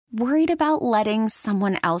Worried about letting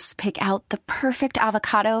someone else pick out the perfect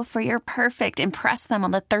avocado for your perfect impress them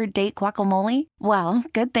on the third date guacamole? Well,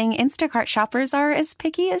 good thing Instacart shoppers are as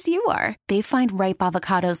picky as you are. They find ripe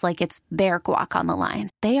avocados like it's their guac on the line.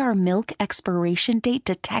 They are milk expiration date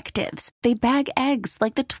detectives. They bag eggs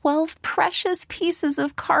like the 12 precious pieces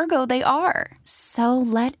of cargo they are. So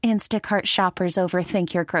let Instacart shoppers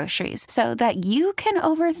overthink your groceries so that you can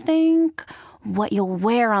overthink what you'll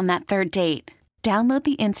wear on that third date. Download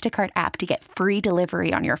the Instacart app to get free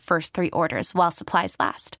delivery on your first 3 orders while supplies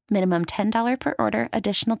last. Minimum $10 per order.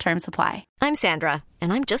 Additional terms apply. I'm Sandra,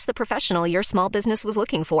 and I'm just the professional your small business was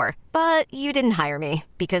looking for. But you didn't hire me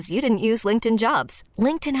because you didn't use LinkedIn Jobs.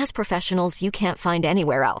 LinkedIn has professionals you can't find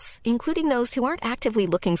anywhere else, including those who aren't actively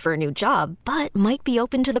looking for a new job, but might be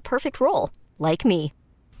open to the perfect role, like me.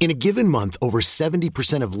 In a given month, over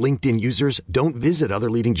 70% of LinkedIn users don't visit other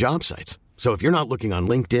leading job sites. So if you're not looking on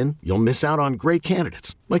LinkedIn, you'll miss out on great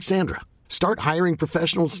candidates like Sandra. Start hiring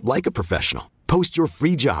professionals like a professional. Post your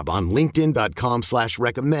free job on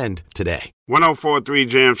linkedin.com/recommend today. 104.3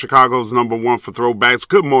 Jam, Chicago's #1 for throwbacks.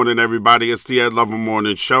 Good morning, everybody. It's the Ed Lover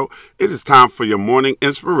Morning Show. It is time for your morning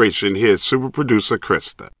inspiration. Here's super producer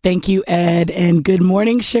Krista. Thank you, Ed, and good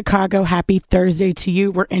morning, Chicago. Happy Thursday to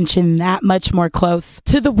you. We're inching that much more close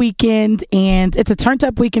to the weekend, and it's a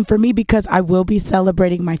turned-up weekend for me because I will be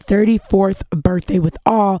celebrating my 34th birthday with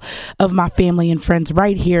all of my family and friends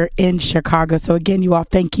right here in Chicago. So again, you all,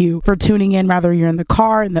 thank you for tuning in, whether you're in the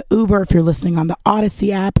car, in the Uber, if you're listening on the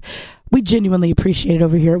Odyssey app. We genuinely appreciate it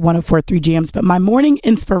over here at 104.3 Jams. But my morning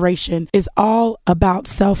inspiration is all about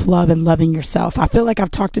self-love and loving yourself. I feel like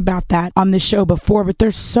I've talked about that on this show before, but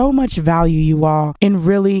there's so much value, you all, in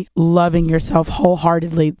really loving yourself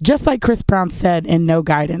wholeheartedly. Just like Chris Brown said in No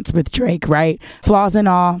Guidance with Drake, right? Flaws and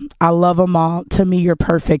all, I love them all. To me, you're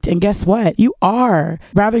perfect. And guess what? You are.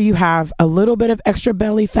 Rather you have a little bit of extra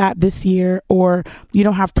belly fat this year, or you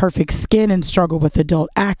don't have perfect skin and struggle with adult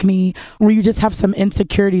acne, or you just have some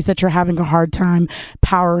insecurities that you're having a hard time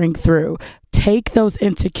powering through. Take those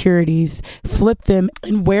insecurities, flip them,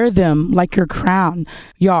 and wear them like your crown.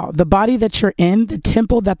 Y'all, the body that you're in, the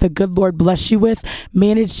temple that the good Lord bless you with,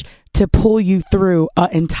 managed to pull you through an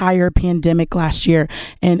entire pandemic last year.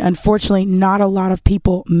 And unfortunately, not a lot of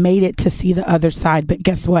people made it to see the other side. But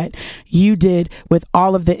guess what? You did, with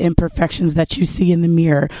all of the imperfections that you see in the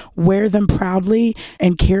mirror. Wear them proudly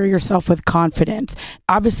and carry yourself with confidence.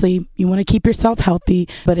 Obviously, you want to keep yourself healthy.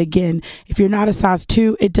 But again, if you're not a size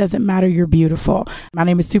 2, it doesn't matter. You're beautiful. My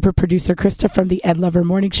name is super producer Krista from the Ed Lover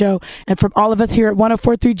Morning Show. And from all of us here at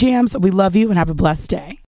 104.3 Jams, we love you and have a blessed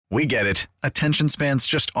day. We get it. Attention spans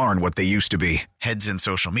just aren't what they used to be. Heads in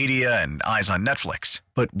social media and eyes on Netflix.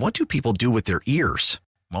 But what do people do with their ears?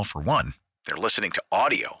 Well, for one, they're listening to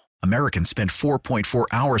audio. Americans spend 4.4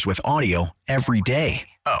 hours with audio every day.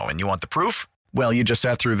 Oh, and you want the proof? Well, you just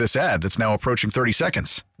sat through this ad that's now approaching 30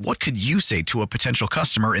 seconds. What could you say to a potential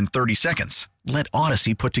customer in 30 seconds? Let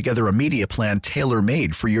Odyssey put together a media plan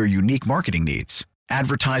tailor-made for your unique marketing needs.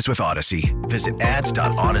 Advertise with Odyssey. Visit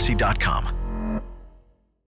ads.odyssey.com.